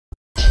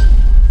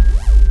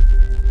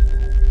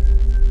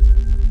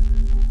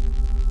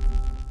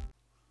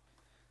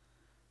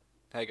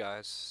Hey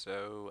guys,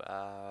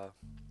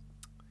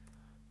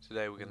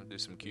 today we're gonna do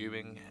some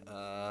cubing.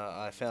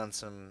 I found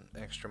some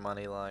extra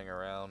money lying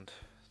around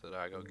that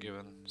I got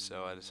given,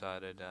 so I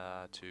decided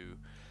to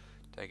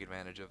take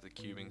advantage of the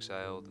cubing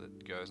sale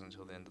that goes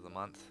until the end of the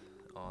month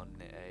on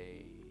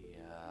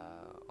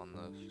on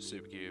the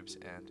super cubes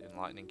and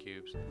enlightening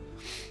cubes.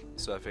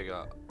 So I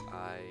figure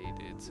I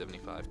did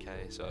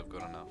 75k, so I've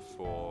got enough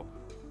for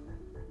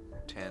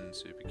 10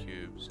 super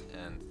cubes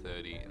and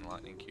 30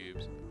 enlightening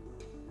cubes.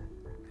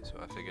 So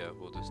I figure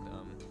we'll just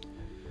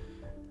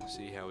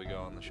see how we go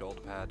on the shoulder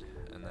pad,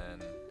 and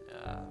then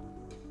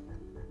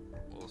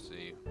we'll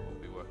see what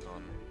we work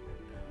on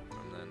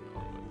from then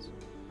onwards.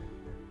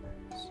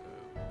 So,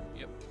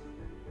 yep.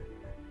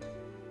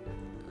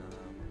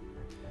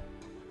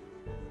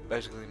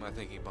 Basically, my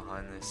thinking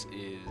behind this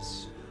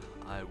is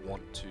I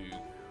want to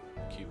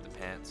cube the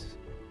pants,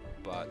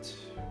 but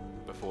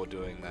before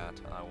doing that,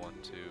 I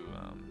want to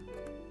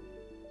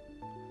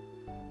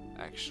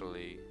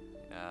actually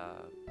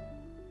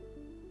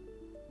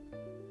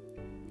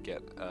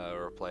get a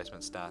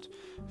replacement stat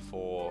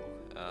for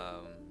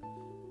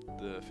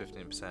the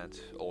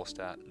 15% all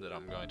stat that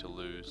I'm going to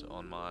lose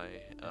on my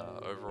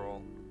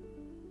overall.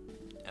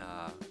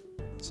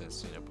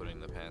 Since putting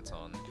the pants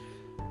on,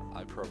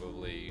 I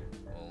probably,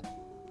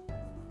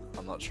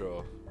 I'm not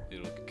sure,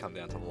 it'll come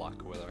down to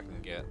luck whether I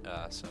can get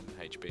some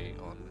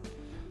HB on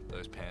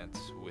those pants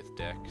with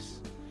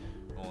decks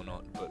or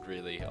not, but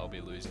really I'll be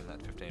losing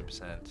that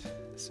 15%,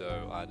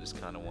 so I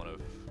just kind of want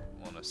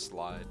to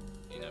slide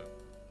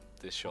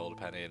this shoulder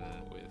pad in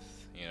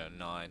with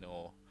 9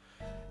 or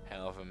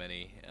however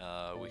many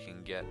we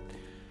can get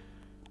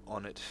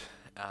on it,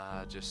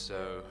 just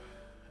so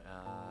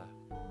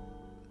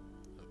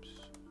oops,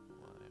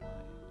 why am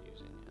I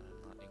using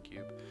an lightning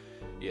cube?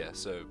 Yeah,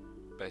 so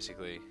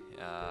basically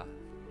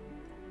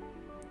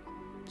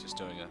just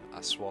doing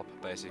a swap,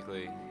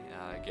 basically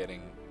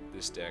getting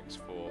this dex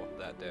for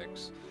that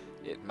dex.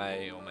 It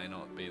may or may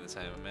not be the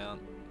same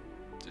amount,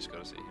 just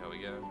gotta see how we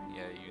go.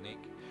 Yeah,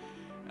 unique.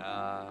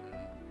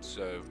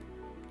 So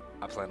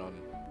I plan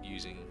on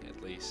using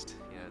at least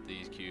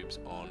these cubes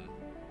on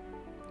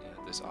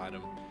this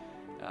item.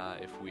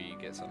 If we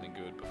get something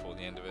good before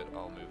the end of it,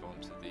 I'll move on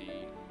to the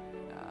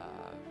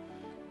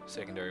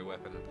secondary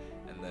weapon,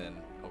 and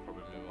then I'll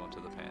probably move on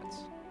to the pants,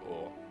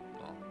 or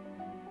well,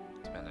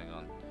 depending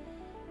on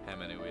how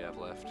many we have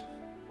left,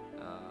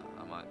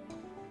 I might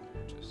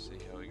just see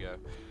how we go.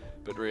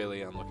 But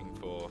really I'm looking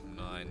for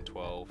 9,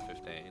 12,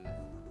 15,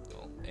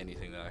 well,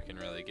 anything that I can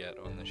really get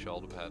on the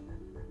shoulder pad.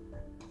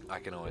 I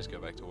can always go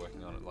back to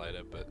working on it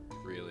later, but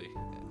really,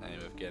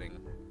 aim of getting,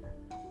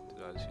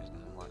 did I just use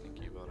an lightning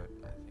cube on it?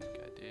 I think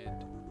I did.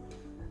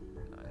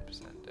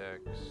 9%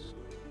 dex.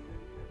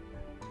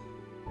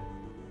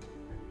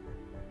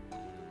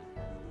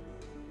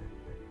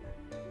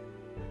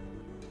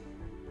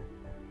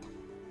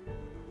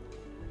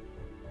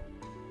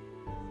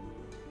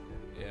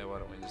 Yeah, why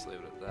don't we just leave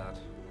it at that,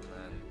 and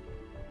then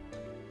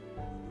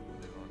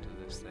move on to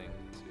this thing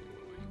and see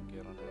what we can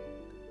get on it.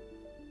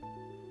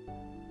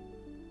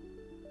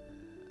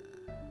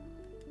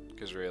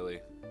 Because really,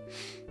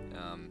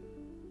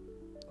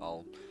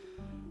 I'll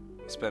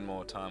spend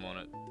more time on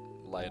it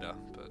later,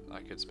 but I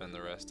could spend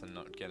the rest and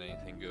not get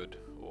anything good,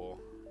 or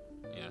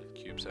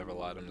cube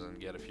several items and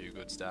get a few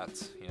good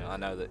stats. I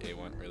know that it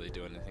won't really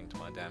do anything to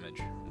my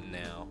damage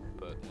now,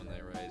 but when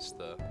they raise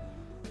the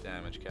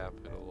damage cap,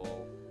 it'll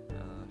all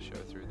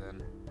show through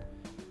then.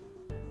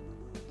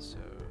 So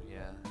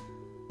yeah,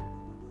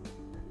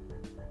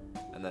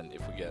 and then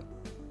if we get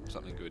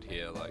something good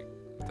here, like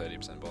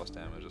 30% boss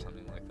damage or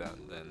something like that,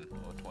 and then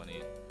or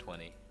 20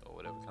 or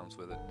whatever comes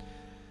with it,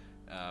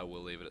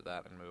 we'll leave it at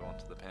that and move on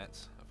to the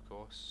pants, of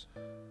course.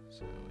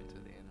 So into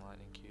the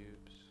enlightening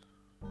cubes.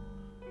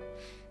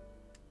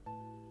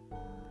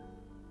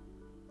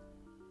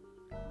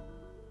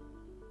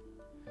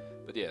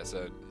 But yeah,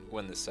 so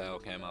when the sale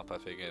came up, I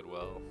figured,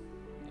 well,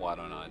 why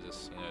don't I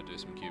just do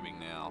some cubing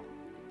now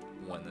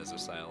when there's a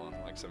sale on?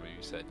 Like some of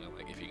you said,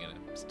 like if you're gonna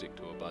stick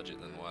to a budget,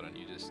 then why don't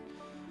you just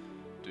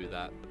do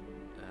that?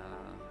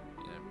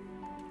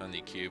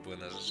 Only cube when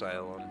there's a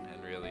sale on,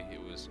 and really it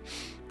was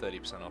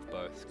 30% off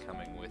both,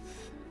 coming with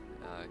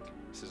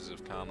Scissors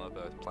of Karma,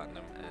 both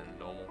platinum and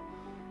normal.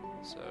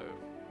 So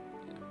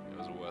it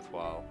was a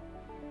worthwhile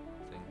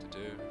thing to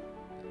do.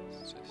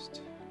 It's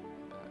just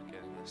about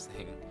getting this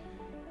thing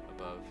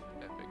above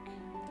epic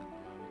at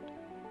the moment.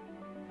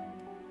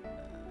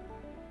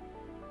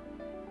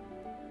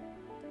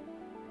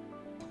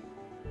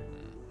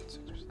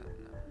 6%.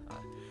 No.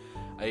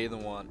 I either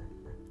want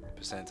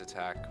percent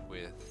attack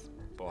with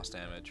boss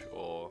damage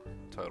or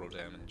total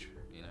damage,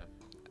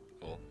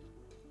 or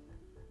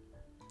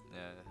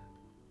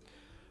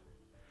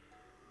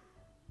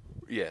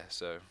yeah,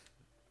 so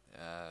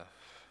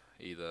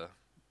either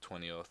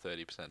 20 or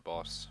 30%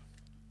 boss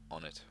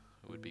on it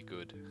would be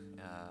good,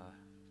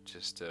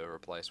 just to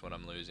replace what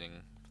I'm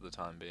losing for the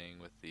time being,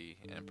 with the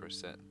Emperor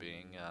set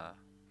being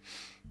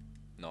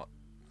not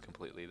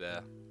completely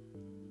there.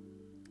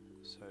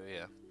 So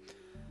yeah,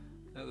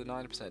 Now, the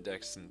 90%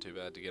 dex isn't too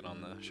bad to get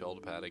on the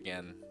shoulder pad.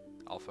 Again,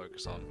 I'll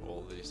focus on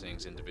all these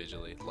things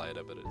individually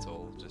later, but it's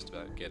all just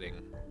about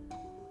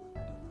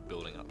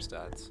building up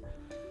stats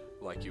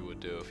like you would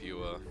do if you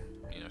were,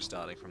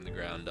 starting from the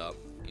ground up.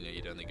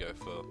 You'd only go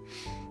for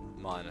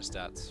minor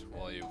stats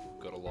while you've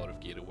got a lot of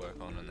gear to work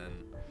on, and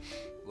then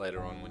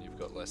later on, when you've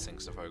got less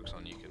things to focus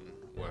on, you can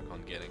work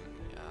on getting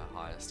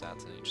higher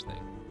stats in each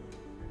thing.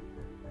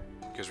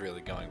 Because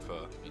really going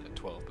for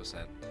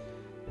 12%,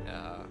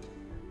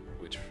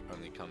 which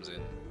only comes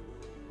in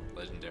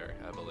legendary,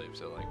 I believe.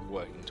 So like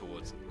working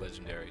towards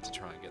legendary to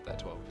try and get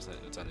that 12%,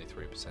 it's only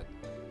 3%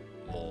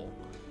 more.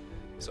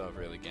 So I've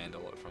really gained a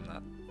lot from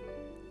that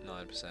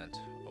 9%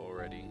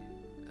 already.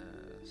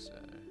 So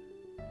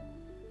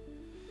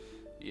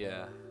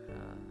yeah,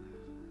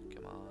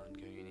 come on,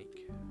 go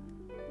unique.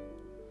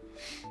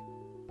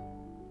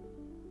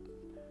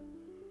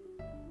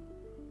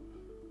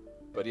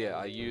 But yeah,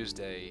 I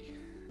used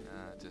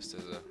just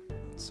as a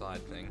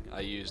side thing, I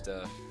used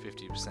a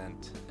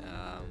 50%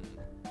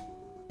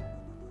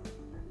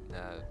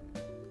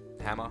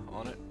 hammer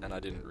on it, and I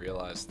didn't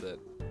realize that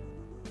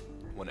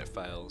when it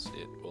fails,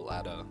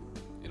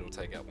 it'll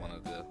take out one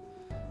of the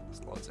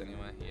slots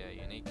anyway. Yeah,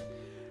 unique.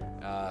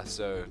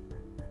 So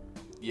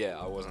yeah,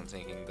 I wasn't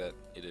thinking that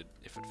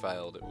if it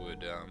failed, it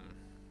would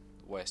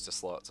waste a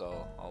slot.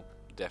 So I'll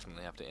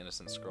definitely have to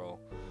innocent scroll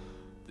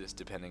this,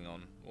 depending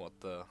on what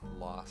the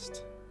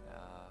last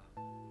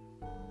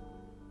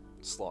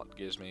slot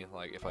gives me.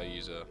 Like if I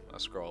use a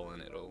scroll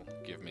and it'll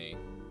give me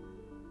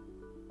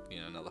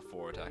another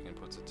 4 attack and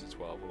puts it to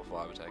 12, or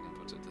 5 attack and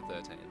puts it to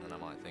 13, then I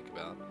might think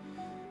about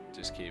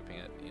just keeping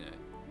it,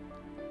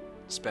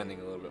 spending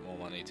a little bit more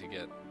money to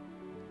get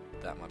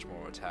that much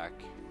more attack.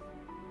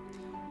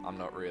 I'm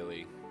not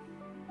really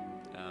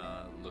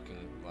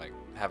looking, like,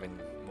 having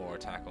more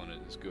attack on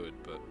it is good,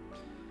 but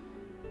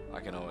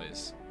I can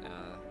always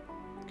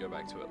go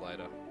back to it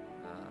later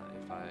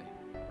if I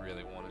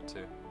really wanted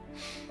to.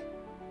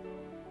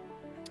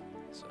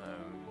 So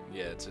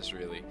yeah, it's just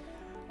really,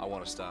 I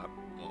want to start,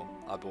 well,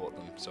 I bought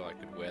them so I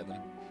could wear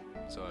them,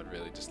 so I'd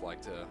really just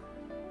like to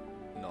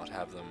not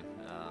have them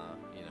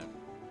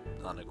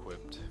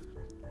unequipped.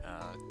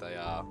 They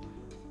are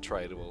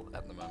tradable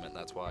at the moment,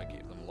 that's why I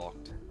keep them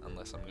locked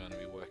unless I'm going to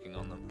be working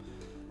on them.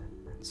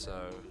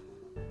 So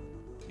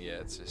yeah,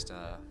 it's just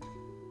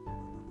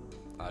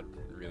I'd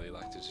really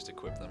like to just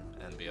equip them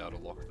and be able to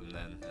lock them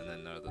then, and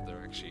then know that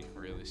they're actually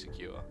really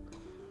secure.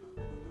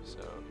 So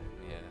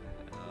yeah,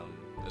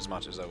 as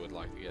much as I would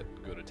like to get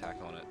good attack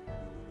on it,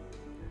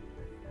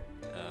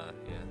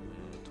 yeah,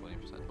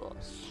 20%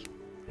 boss.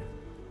 How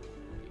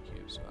many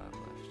cubes do I have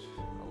left?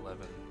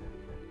 11.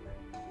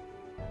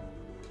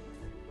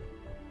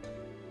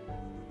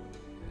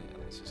 Yeah,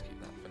 let's just keep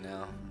that for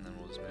now, and then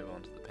we'll just move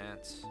on to the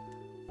pants,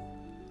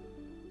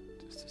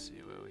 just to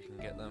see where we can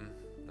get them.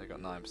 They've got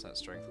 9%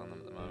 strength on them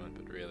at the moment,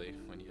 but really,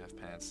 when you have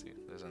pants,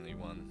 there's only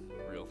one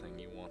real thing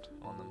you want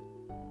on them.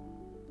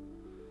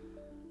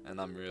 And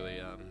I'm really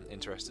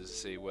interested to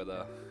see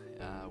whether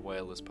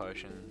Whaler's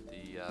Potion,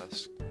 the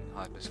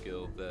hyper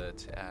skill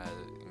that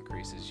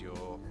increases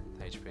your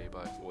HP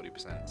by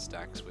 40%,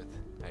 stacks with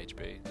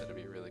HP. That'd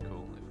be really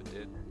cool if it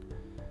did.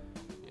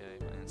 Yay,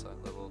 my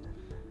insight leveled.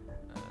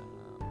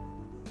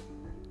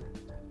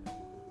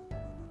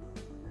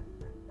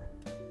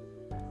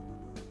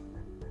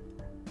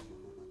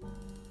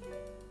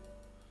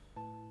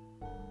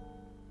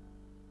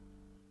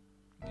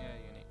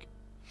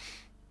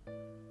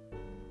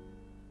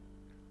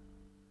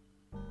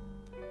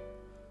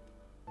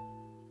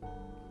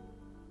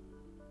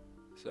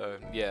 So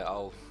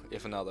yeah,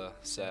 if another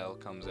sale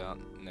comes out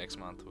next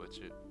month, which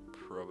it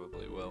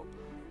probably will,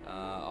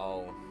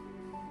 I'll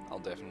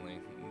definitely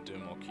do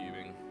more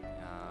cubing.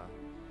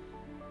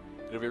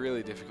 It'll be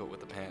really difficult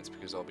with the pants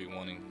because I'll be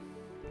wanting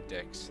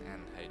dex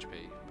and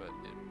HP, but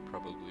it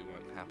probably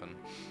won't happen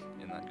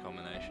in that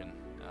combination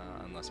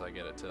unless I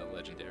get it to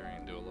legendary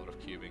and do a lot of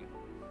cubing.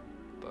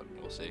 But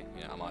we'll see.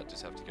 I might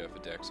just have to go for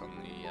dex on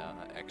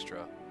the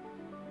extra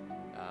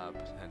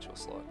potential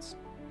slots.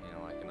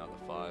 Like another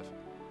 5.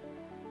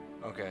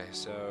 Okay,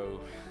 so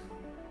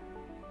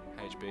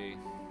HB.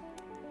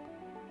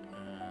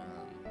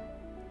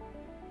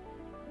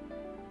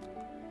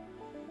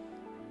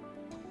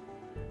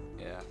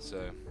 Yeah,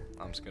 so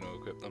I'm just going to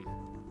equip them.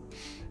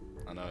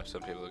 I know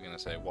some people are going to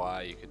say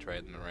why, you could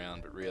trade them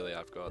around, but really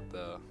I've got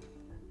the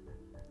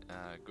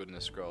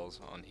goodness scrolls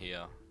on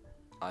here.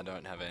 I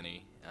don't have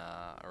any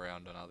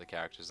around on other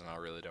characters, and I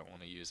really don't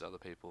want to use other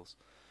people's.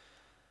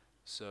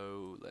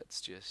 So let's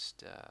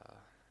just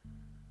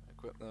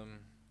equip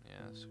them.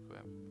 Yes,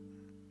 equip.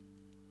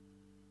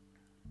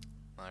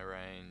 My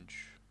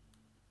range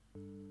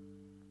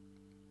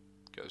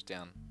goes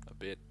down a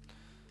bit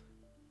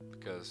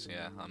because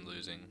I'm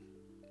losing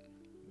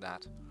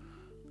that,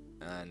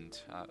 and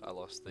I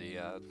lost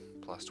the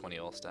plus 20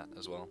 all stat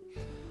as well.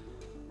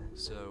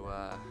 So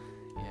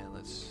yeah,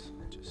 let's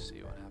just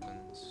see what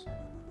happens.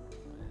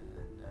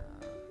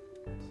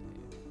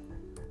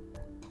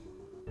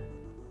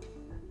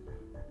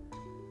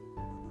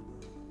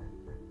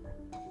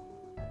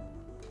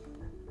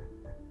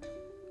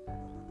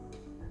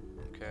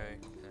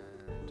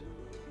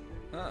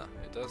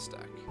 it does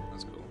stack.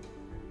 That's cool.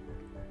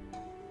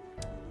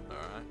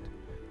 Alright.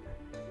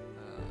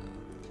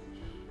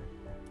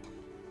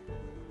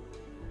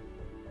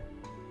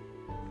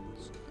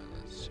 So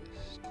let's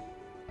just go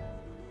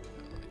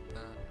like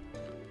that.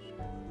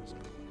 Oops, that's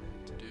not what I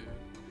need to do.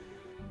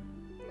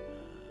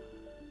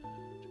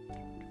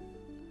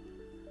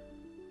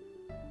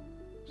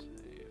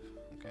 Save.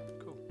 Okay,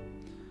 cool.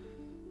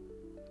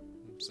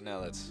 So now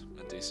that's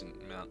a decent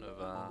amount of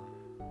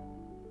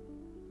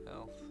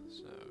health.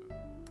 So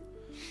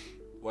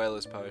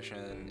Whaler's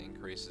Potion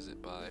increases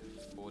it by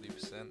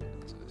 40%,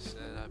 as I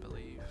said, I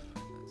believe.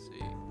 Let's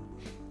see.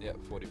 Yep,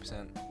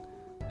 40%.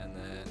 And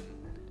then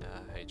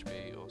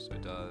HP also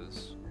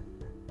does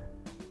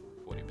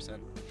 40%.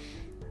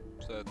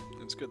 So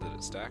it's good that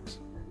it stacks.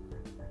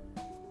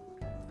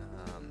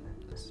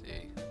 Let's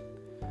see.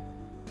 How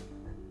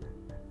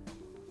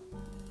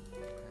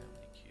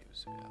many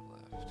cubes do we have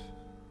left?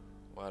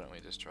 Why don't we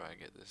just try and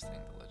get this thing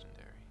to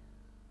legendary?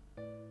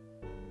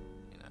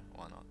 You know,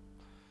 why not?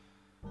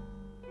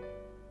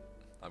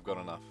 I've got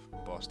enough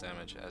boss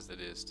damage as it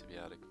is to be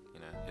able to, you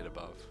know, hit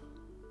above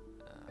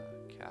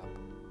cap.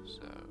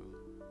 So,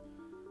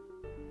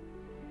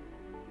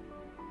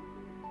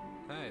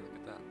 hey, look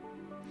at that.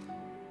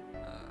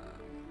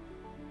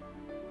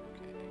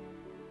 Okay.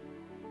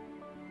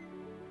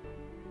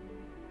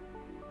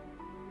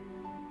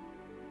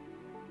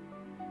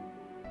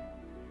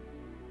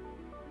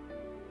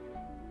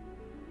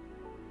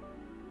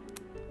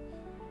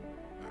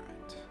 All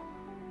right.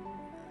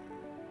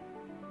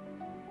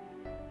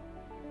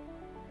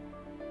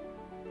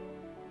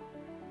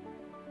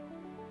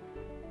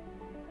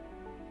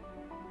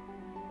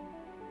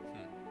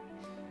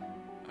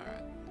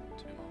 Alright,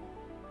 2 more.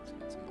 Let's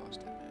get some boss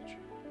damage.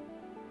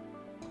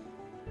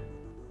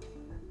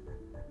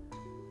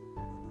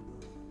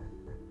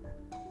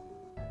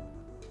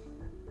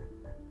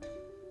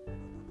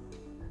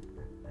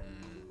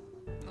 Hmm,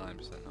 9%,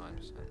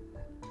 9%.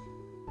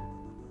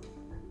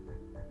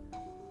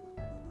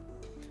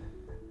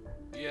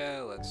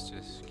 Yeah, let's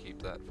just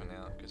keep that for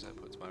now, because that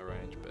puts my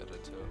range better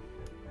to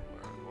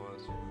where it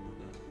was.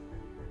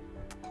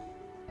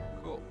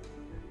 Cool.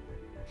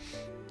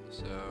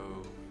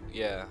 So,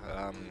 yeah,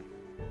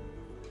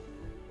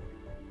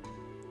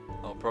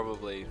 I'll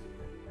probably,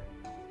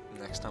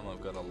 next time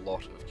I've got a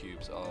lot of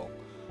cubes, I'll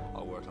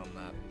work on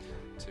that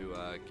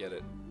to get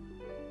it,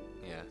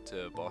 yeah,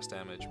 to boss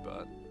damage,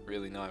 but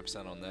really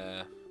 9% on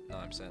there,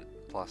 9%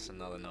 plus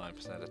another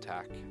 9%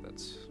 attack,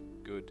 that's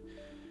good.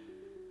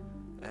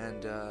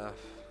 And,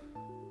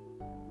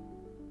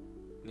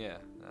 yeah,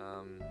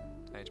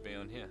 HB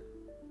on here,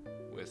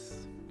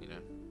 with, you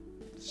know,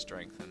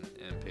 strength and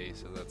MP,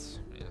 so that's,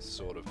 you know,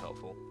 sort of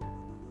helpful.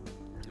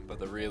 But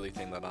the really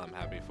thing that I'm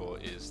happy for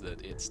is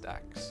that it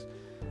stacks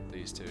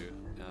these two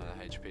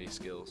HP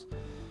skills.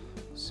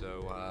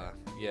 So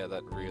yeah,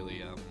 that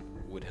really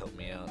would help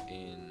me out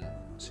in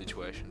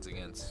situations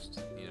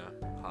against, you know,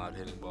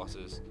 hard-hitting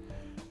bosses.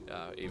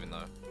 Even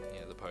though,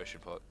 yeah, the potion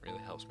pot really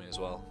helps me as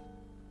well.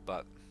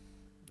 But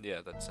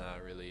yeah, that's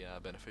really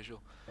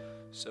beneficial.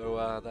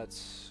 So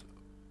that's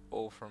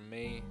all from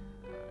me.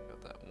 I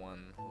got that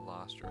one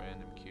last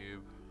random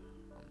cube.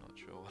 I'm not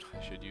sure what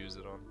I should use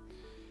it on.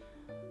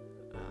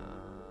 Have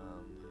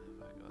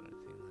I got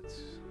anything that's...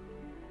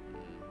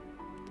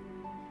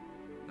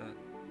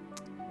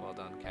 Well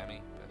done,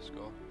 Cammy. Best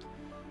score.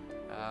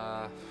 No,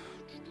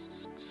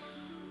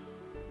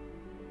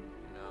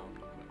 I'm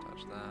not going to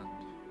touch that.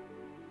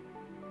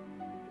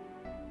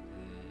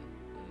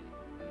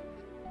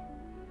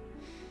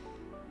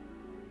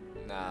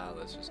 Nah,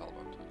 let's just hold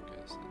on to it,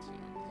 because it's, you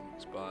know,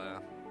 expire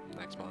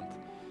next month.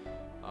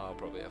 I'll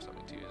probably have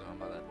something to use on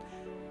by then.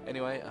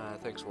 Anyway,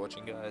 thanks for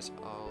watching, guys.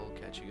 I'll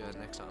catch you guys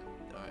next time.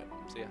 Alright,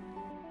 see ya.